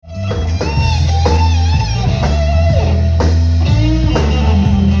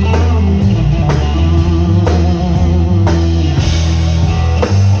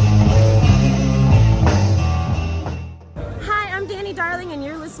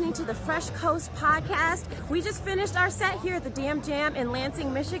listening to the Fresh Coast Podcast. We just finished our set here at the Damn Jam in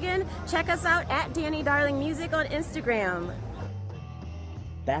Lansing, Michigan. Check us out at Danny Darling Music on Instagram.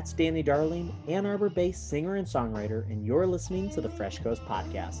 That's Danny Darling, Ann Arbor-based singer and songwriter, and you're listening to the Fresh Coast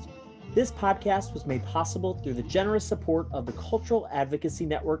Podcast. This podcast was made possible through the generous support of the Cultural Advocacy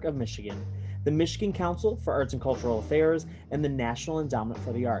Network of Michigan, the Michigan Council for Arts and Cultural Affairs, and the National Endowment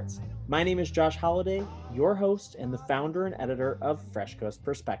for the Arts. My name is Josh Holliday, your host and the founder and editor of Fresh Coast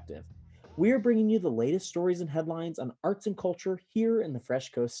Perspective. We are bringing you the latest stories and headlines on arts and culture here in the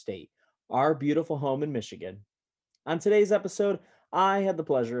Fresh Coast State, our beautiful home in Michigan. On today's episode, I had the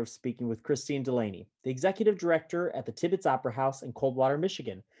pleasure of speaking with Christine Delaney, the executive director at the Tibbetts Opera House in Coldwater,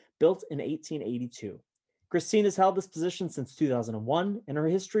 Michigan, built in 1882. Christine has held this position since 2001, and her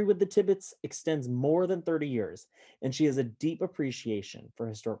history with the Tibbetts extends more than 30 years, and she has a deep appreciation for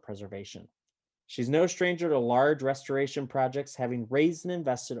historic preservation. She's no stranger to large restoration projects, having raised and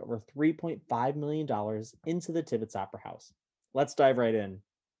invested over $3.5 million into the Tibbetts Opera House. Let's dive right in.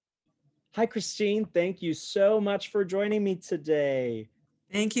 Hi, Christine. Thank you so much for joining me today.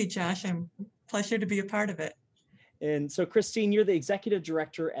 Thank you, Josh. I'm pleasure to be a part of it. And so, Christine, you're the executive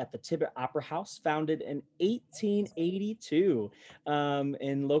director at the Tibbetts Opera House, founded in 1882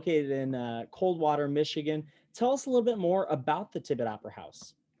 and located in Coldwater, Michigan. Tell us a little bit more about the Tibbetts Opera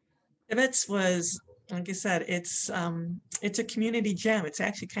House. Tibbetts was, like I said, it's a community gem. It's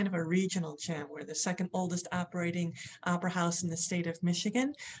actually kind of a regional gem. We're the second oldest operating opera house in the state of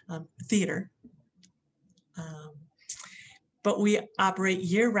Michigan, theater. But we operate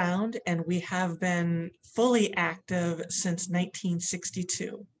year-round, and we have been fully active since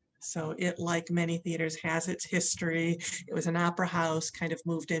 1962. So it, like many theaters, has its history. It was an opera house, kind of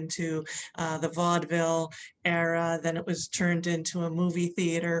moved into the vaudeville era. Then it was turned into a movie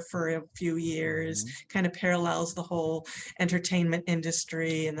theater for a few years, kind of parallels the whole entertainment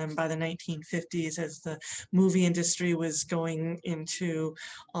industry. And then by the 1950s, as the movie industry was going into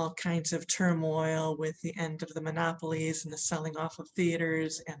all kinds of turmoil with the end of the monopolies and the selling off of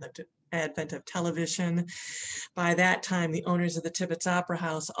theaters and the advent of television. By that time, the owners of the Tibbetts Opera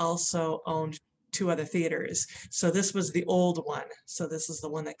House also owned two other theaters. So this was the old one. So this is the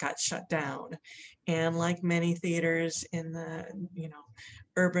one that got shut down. And like many theaters in the,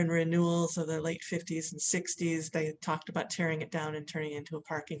 urban renewals of the late 50s and 60s, they talked about tearing it down and turning it into a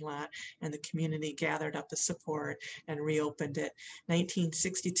parking lot, and the community gathered up the support and reopened it.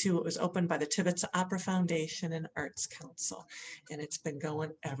 1962, it was opened by the Tibbetts Opera Foundation and Arts Council, and it's been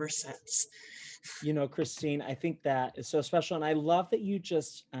going ever since. Christine, I think that is so special, and I love that you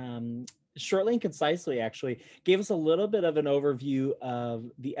just shortly and concisely actually gave us a little bit of an overview of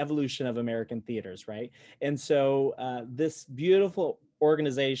the evolution of American theaters, right? And so this beautiful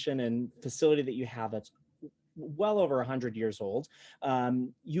organization and facility that you have that's well over 100 years old.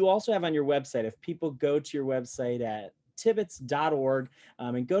 You also have on your website, if people go to your website at tibbetts.org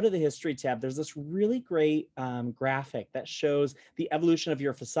and go to the history tab, there's this really great graphic that shows the evolution of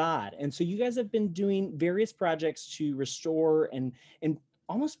your facade. And so you guys have been doing various projects to restore and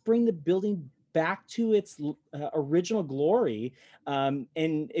almost bring the building back to its original glory. And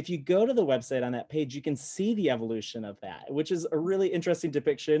if you go to the website on that page, you can see the evolution of that, which is a really interesting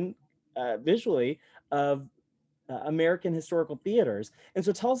depiction visually of American historical theaters. And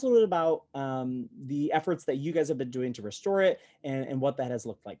so tell us a little bit about the efforts that you guys have been doing to restore it and what that has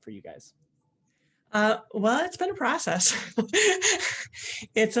looked like for you guys. Well, it's been a process.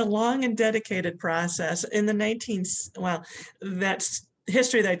 It's a long and dedicated process. In the that's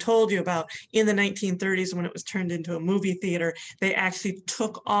history that I told you about. In the 1930s, when it was turned into a movie theater, they actually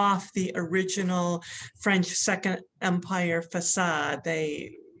took off the original French Second Empire facade.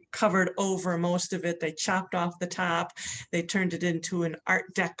 They covered over most of it. They chopped off the top. They turned it into an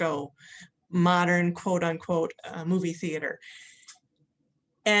Art Deco, modern, quote unquote, movie theater.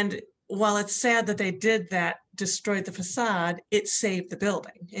 And while it's sad that they did that, destroyed the facade, it saved the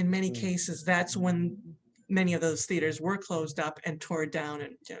building. In many cases, that's when many of those theaters were closed up and tore down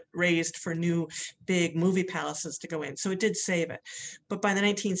and raised for new big movie palaces to go in. So it did save it. But by the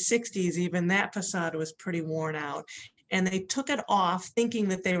 1960s, even that facade was pretty worn out. And they took it off thinking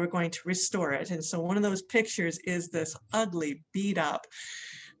that they were going to restore it. And so one of those pictures is this ugly, beat up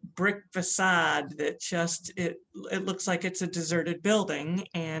brick facade that just, it looks like it's a deserted building,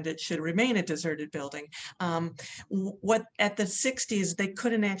 and it should remain a deserted building. What at the 60s, they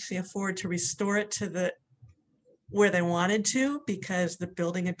couldn't actually afford to restore it to the where they wanted to because the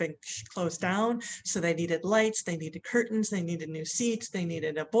building had been closed down. So they needed lights, they needed curtains, they needed new seats, they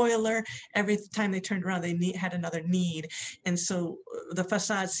needed a boiler. Every time they turned around, they had another need. And so the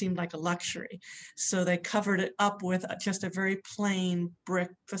facade seemed like a luxury. So they covered it up with just a very plain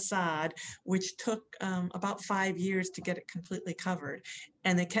brick facade, which took about 5 years to get it completely covered.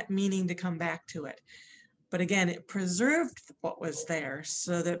 And they kept meaning to come back to it. But again, it preserved what was there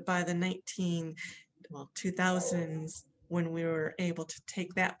so that by the 2000s, when we were able to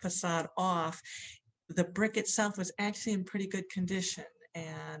take that facade off, the brick itself was actually in pretty good condition.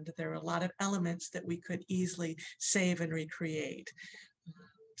 And there were a lot of elements that we could easily save and recreate.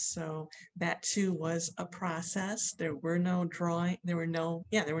 So that too was a process. There were no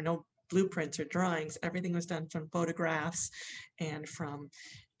blueprints or drawings. Everything was done from photographs and from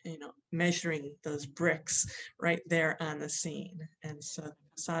measuring those bricks right there on the scene. And so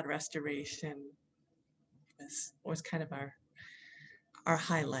facade restoration was kind of our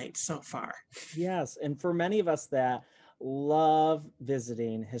highlight so far. Yes, and for many of us that love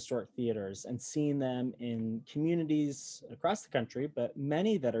visiting historic theaters and seeing them in communities across the country, but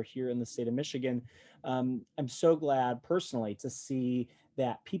many that are here in the state of Michigan, I'm so glad personally to see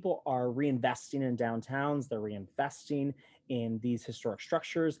that people are reinvesting in downtowns, they're reinvesting in these historic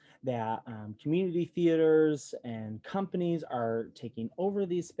structures, that community theaters and companies are taking over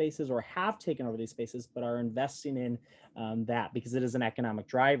these spaces or have taken over these spaces, but are investing in that because it is an economic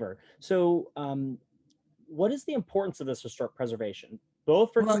driver. So what is the importance of this historic preservation,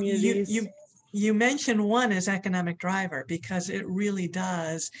 both for communities? You mentioned one as economic driver because it really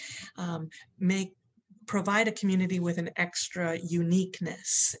does provide a community with an extra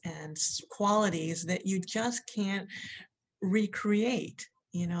uniqueness and qualities that you just can't recreate.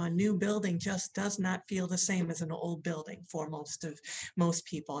 A new building just does not feel the same as an old building for most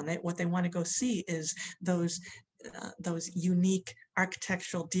people. And what they want to go see is those unique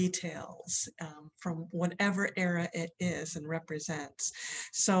architectural details from whatever era it is and represents.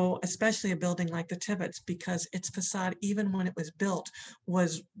 So especially a building like the Tibbetts, because its facade, even when it was built,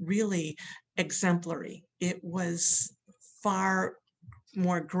 was really exemplary. It was far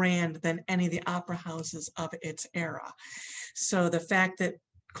more grand than any of the opera houses of its era. So the fact that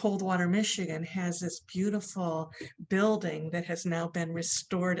Coldwater, Michigan has this beautiful building that has now been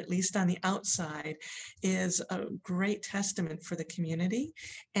restored, at least on the outside, is a great testament for the community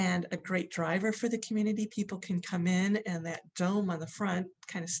and a great driver for the community. People can come in and that dome on the front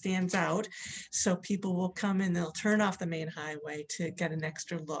kind of stands out. So people will come in, they'll turn off the main highway to get an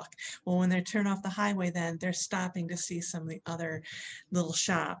extra look. Well, when they turn off the highway, then they're stopping to see some of the other little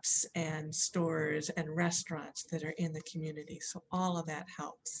shops and stores and restaurants that are in the community. So all of that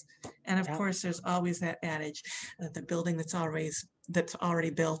helps. And of course, there's always that adage that the building that's already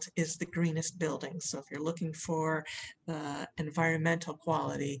built is the greenest building. So if you're looking for environmental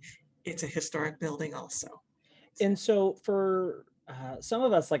quality, it's a historic building also. And so for some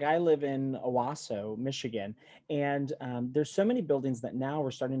of us, like I live in Owasso, Michigan, and there's so many buildings that now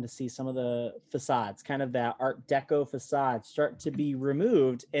we're starting to see some of the facades, kind of that Art Deco facade, start to be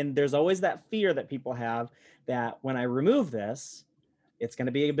removed. And there's always that fear that people have that when I remove this, it's going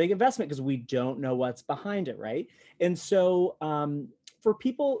to be a big investment because we don't know what's behind it, right? And so for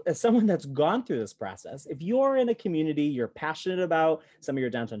people, as someone that's gone through this process, if you're in a community, you're passionate about some of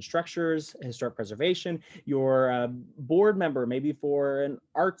your downtown structures, historic preservation, you're a board member, maybe for an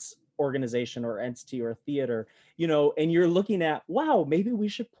arts organization or entity or theater, and you're looking at, wow, maybe we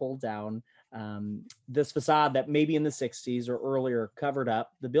should pull down this facade that maybe in the 60s or earlier covered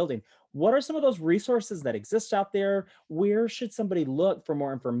up the building. What are some of those resources that exist out there? Where should somebody look for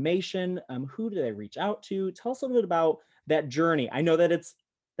more information? Who do they reach out to? Tell us a little bit about that journey. I know that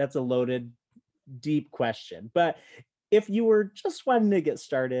that's a loaded, deep question, but if you were just wanting to get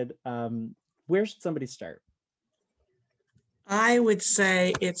started, where should somebody start? I would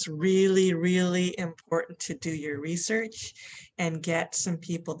say it's really, really important to do your research and get some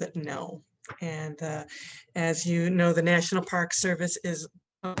people that know. And as you know, the National Park Service is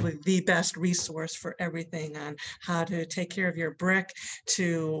probably the best resource for everything on how to take care of your brick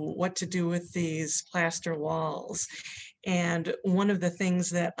to what to do with these plaster walls. And one of the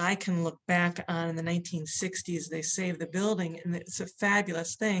things that I can look back on in the 1960s, they saved the building, and it's a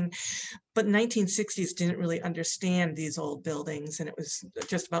fabulous thing. But 1960s didn't really understand these old buildings, and it was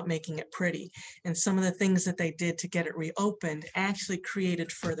just about making it pretty. And some of the things that they did to get it reopened actually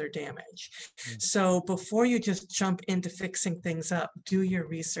created further damage. So before you just jump into fixing things up, do your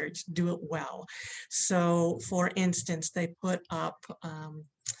research, do it well. So for instance, they put up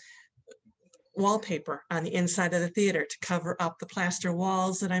wallpaper on the inside of the theater to cover up the plaster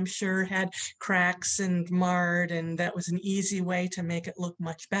walls that I'm sure had cracks and marred, and that was an easy way to make it look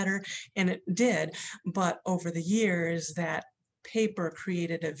much better, and it did. But over the years, that paper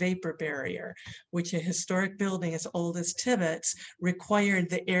created a vapor barrier, which a historic building as old as Tibbetts required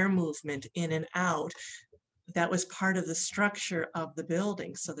the air movement in and out. That was part of the structure of the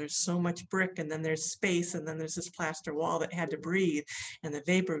building. So there's so much brick, and then there's space, and then there's this plaster wall that had to breathe, and the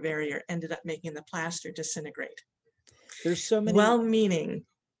vapor barrier ended up making the plaster disintegrate. There's so many. Well-meaning,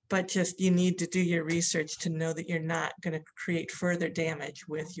 but just you need to do your research to know that you're not going to create further damage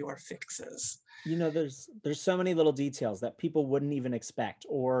with your fixes. There's so many little details that people wouldn't even expect,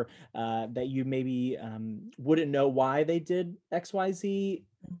 or that you maybe wouldn't know why they did XYZ,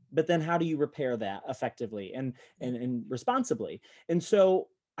 but then how do you repair that effectively and responsibly? And so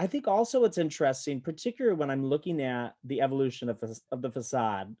I think also it's interesting, particularly when I'm looking at the evolution of the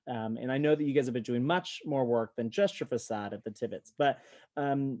facade. And I know that you guys have been doing much more work than just your facade at the Tibbetts, but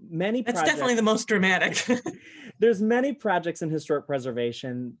many That's projects, definitely the most dramatic. there's many projects in historic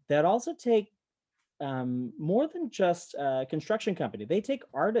preservation that also take more than just a construction company. They take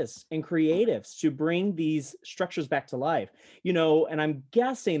artists and creatives to bring these structures back to life, and I'm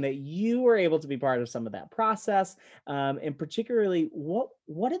guessing that you were able to be part of some of that process. And particularly,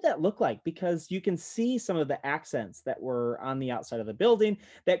 what did that look like? Because you can see some of the accents that were on the outside of the building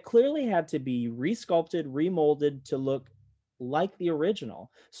that clearly had to be resculpted, remolded to look like the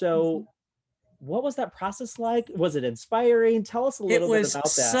original. So what was that process like? Was it inspiring? Tell us a little bit about that. It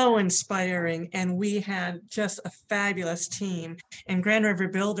was so inspiring, and we had just a fabulous team. And Grand River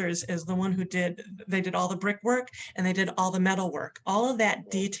Builders is the one who did all the brickwork, and they did all the metal work. All of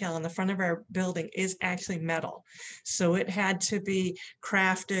that detail in the front of our building is actually metal. So it had to be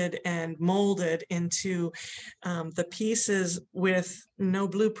crafted and molded into the pieces with no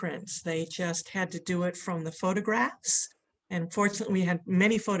blueprints. They just had to do it from the photographs. And fortunately, we had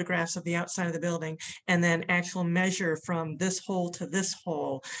many photographs of the outside of the building, and then actual measure from this hole to this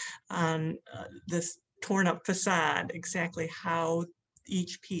hole on this torn up facade, exactly how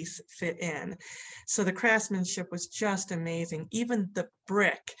each piece fit in. So the craftsmanship was just amazing. Even the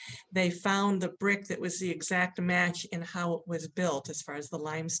brick, they found the brick that was the exact match in how it was built as far as the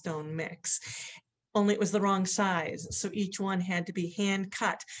limestone mix. Only it was the wrong size. So each one had to be hand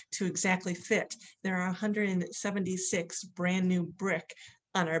cut to exactly fit. There are 176 brand new brick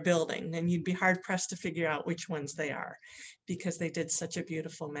on our building, and you'd be hard pressed to figure out which ones they are because they did such a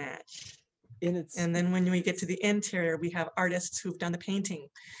beautiful match. And then when we get to the interior, we have artists who've done the painting,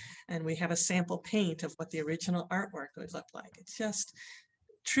 and we have a sample paint of what the original artwork would look like. It's just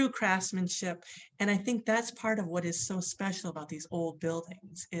true craftsmanship. And I think that's part of what is so special about these old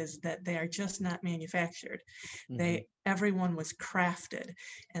buildings, is that they are just not manufactured. Everyone was crafted,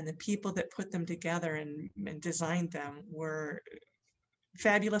 and the people that put them together and designed them were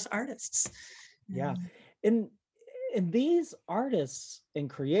fabulous artists. Yeah. And these artists and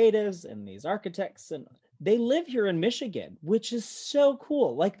creatives and these architects, and they live here in Michigan, which is so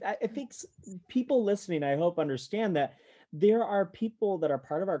cool. Like, I think people listening, I hope, understand that there are people that are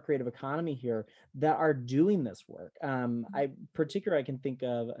part of our creative economy here that are doing this work. I can think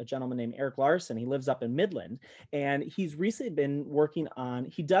of a gentleman named Eric Larson. He lives up in Midland, and he's recently been working on,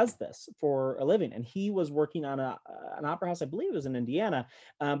 he does this for a living, and he was working on an opera house, I believe it was in Indiana,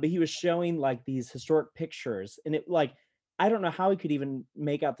 but he was showing like these historic pictures, and it like, I don't know how he could even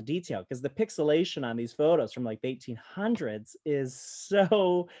make out the detail, because the pixelation on these photos from like the 1800s is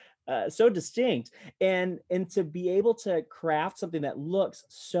so distinct, and to be able to craft something that looks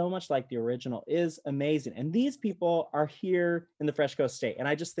so much like the original is amazing. And these people are here in the Fresh Coast State, and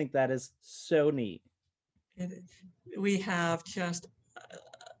I just think that is so neat. We have just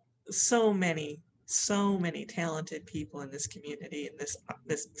so many talented people in this community, in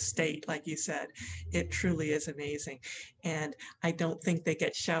this state. Like you said, it truly is amazing, and I don't think they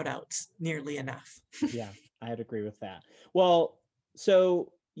get shout outs nearly enough. Yeah, I'd agree with that. Well,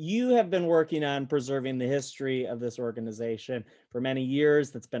 so you have been working on preserving the history of this organization for many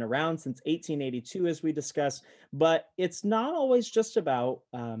years. That's been around since 1882, as we discussed, but it's not always just about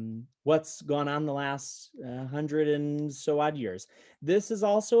what's gone on the last 100 and so odd years. This is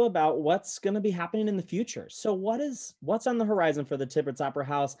also about what's going to be happening in the future. So what's on the horizon for the Tibbetts Opera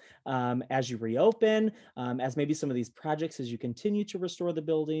House as you reopen, as maybe some of these projects, as you continue to restore the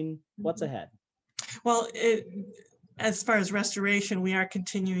building? What's ahead? Well, as far as restoration, we are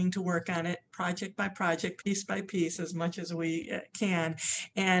continuing to work on it project by project, piece by piece, as much as we can.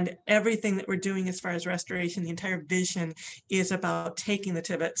 And everything that we're doing as far as restoration, the entire vision is about taking the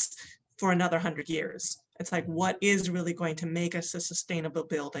Tibbetts for another 100 years. It's like, what is really going to make us a sustainable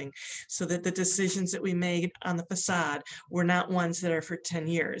building, so that the decisions that we made on the facade were not ones that are for 10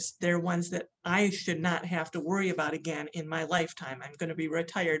 years. They're ones that I should not have to worry about again in my lifetime. I'm going to be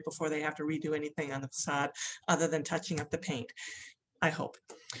retired before they have to redo anything on the facade other than touching up the paint, I hope.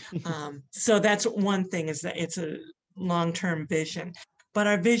 So that's one thing, is that it's a long-term vision. But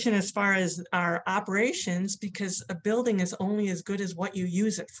our vision as far as our operations, because a building is only as good as what you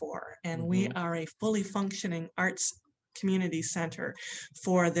use it for. And we are a fully functioning arts community center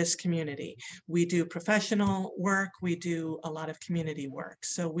for this community. We do professional work, we do a lot of community work.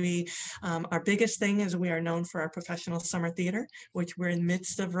 So we, our biggest thing is we are known for our professional summer theater, which we're in the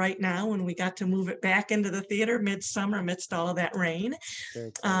midst of right now, and we got to move it back into the theater midsummer amidst all of that rain.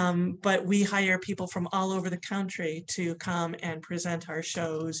 But we hire people from all over the country to come and present our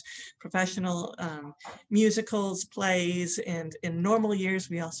shows, professional musicals, plays, and in normal years,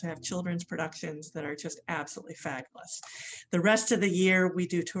 we also have children's productions that are just absolutely fabulous. The rest of the year, we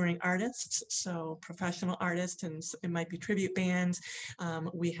do touring artists, so professional artists, and it might be tribute bands.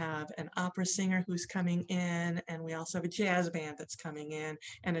 We have an opera singer who's coming in, and we also have a jazz band that's coming in,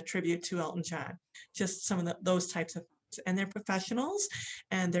 and a tribute to Elton John. Just some of those types of, and they're professionals,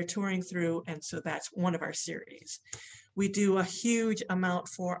 and they're touring through, and so that's one of our series. We do a huge amount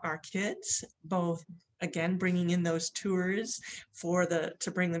for our kids, both, again, bringing in those tours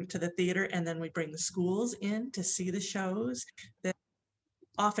to bring them to the theater, and then we bring the schools in to see the shows that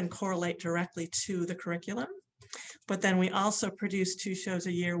often correlate directly to the curriculum. But then we also produce 2 shows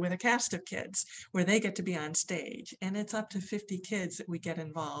a year with a cast of kids where they get to be on stage, and it's up to 50 kids that we get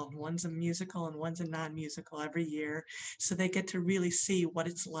involved. One's a musical and one's a non-musical every year. So they get to really see what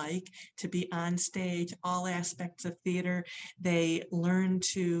it's like to be on stage, all aspects of theater. They learn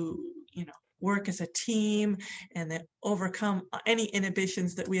to, work as a team, and then overcome any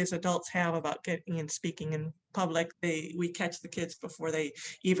inhibitions that we as adults have about getting and speaking in public. We catch the kids before they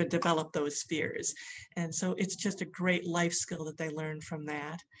even develop those fears. And so it's just a great life skill that they learn from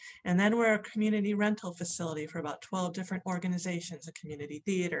that. And then we're a community rental facility for about 12 different organizations, a community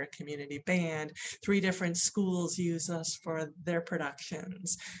theater, a community band, 3 different schools use us for their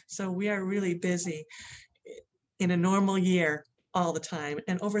productions. So we are really busy in a normal year all the time,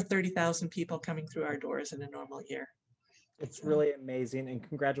 and over 30,000 people coming through our doors in a normal year. It's really amazing, and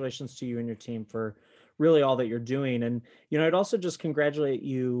congratulations to you and your team for really all that you're doing. And, I'd also just congratulate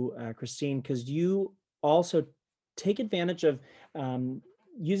you, Christine, because you also take advantage of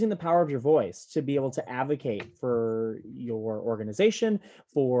using the power of your voice to be able to advocate for your organization,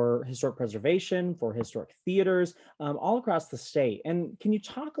 for historic preservation, for historic theaters, all across the state. And can you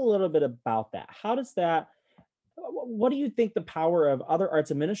talk a little bit about that? What do you think the power of other arts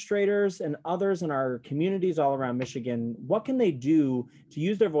administrators and others in our communities all around Michigan, what can they do to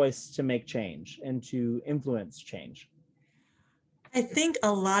use their voice to make change and to influence change? I think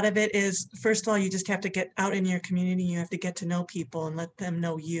a lot of it is, first of all, you just have to get out in your community. You have to get to know people and let them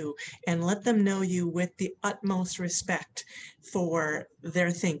know you, and let them know you with the utmost respect for their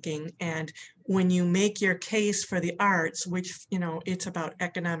thinking. And when you make your case for the arts, which, it's about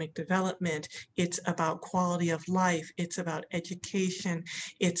economic development, it's about quality of life, it's about education,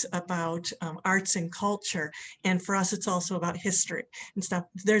 it's about arts and culture. And for us, it's also about history and stuff.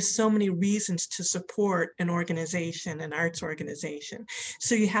 There's so many reasons to support an organization, an arts organization.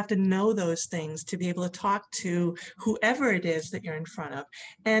 So you have to know those things to be able to talk to whoever it is that you're in front of,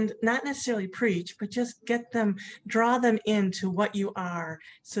 and not necessarily preach, but just draw them into what you are,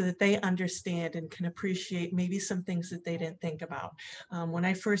 so that they understand and can appreciate maybe some things that they didn't think about. When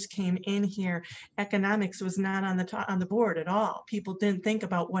I first came in here, economics was not on the board at all. People didn't think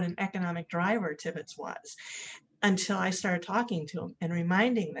about what an economic driver Tibbetts was, until I started talking to them and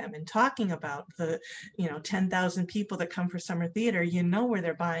reminding them and talking about the 10,000 people that come for summer theater. Where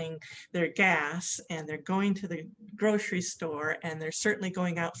they're buying their gas, and they're going to the grocery store, and they're certainly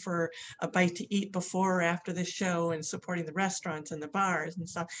going out for a bite to eat before or after the show, and supporting the restaurants and the bars and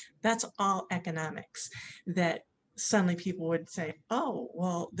stuff. That's all economics that suddenly people would say, oh,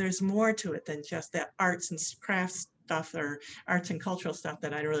 well, there's more to it than just that arts and crafts stuff, or arts and cultural stuff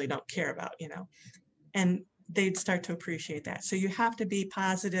that I really don't care about, and they'd start to appreciate that. So you have to be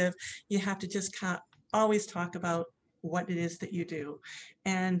positive. You have to just always talk about what it is that you do.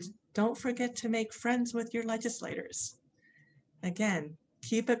 And don't forget to make friends with your legislators. Again,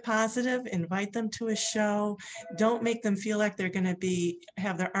 keep it positive, invite them to a show. Don't make them feel like they're going to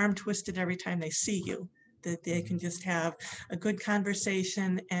have their arm twisted every time they see you, that they can just have a good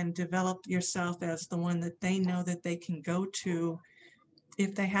conversation and develop yourself as the one that they know that they can go to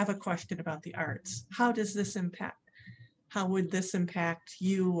if they have a question about the arts. How does this impact how would this impact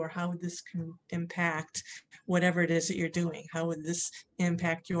you, or how would this impact whatever it is that you're doing? How would this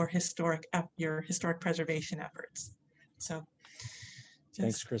impact your historic preservation efforts? So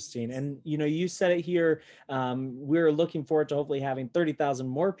Thanks, Christine. And you said it here. We're looking forward to hopefully having 30,000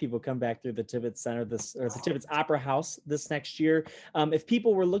 more people come back through the Tibbetts Center the Tibbetts Opera House this next year. If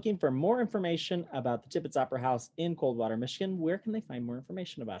people were looking for more information about the Tibbetts Opera House in Coldwater, Michigan, where can they find more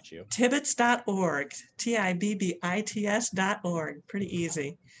information about you? Tibbetts.org, Tibbits.org. Pretty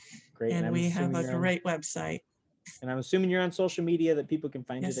easy. Great. And we have a great website. And I'm assuming you're on social media that people can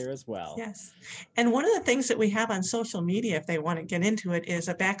find Yes. you there as well. Yes. And one of the things that we have on social media, if they want to get into it, is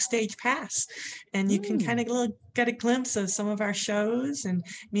a backstage pass. And you can kind of get a glimpse of some of our shows and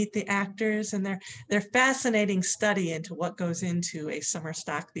meet the actors, and they're fascinating study into what goes into a summer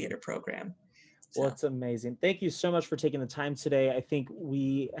stock theater program. Well, it's amazing. Thank you so much for taking the time today. I think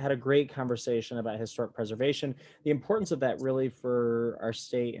we had a great conversation about historic preservation, the importance of that really for our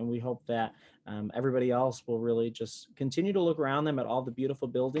state. And we hope that everybody else will really just continue to look around them at all the beautiful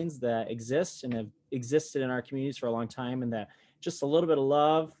buildings that exist and have existed in our communities for a long time, and that just a little bit of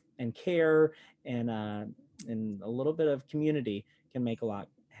love and care and a little bit of community can make a lot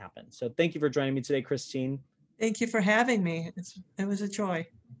happen. So thank you for joining me today, Christine. Thank you for having me. It was a joy.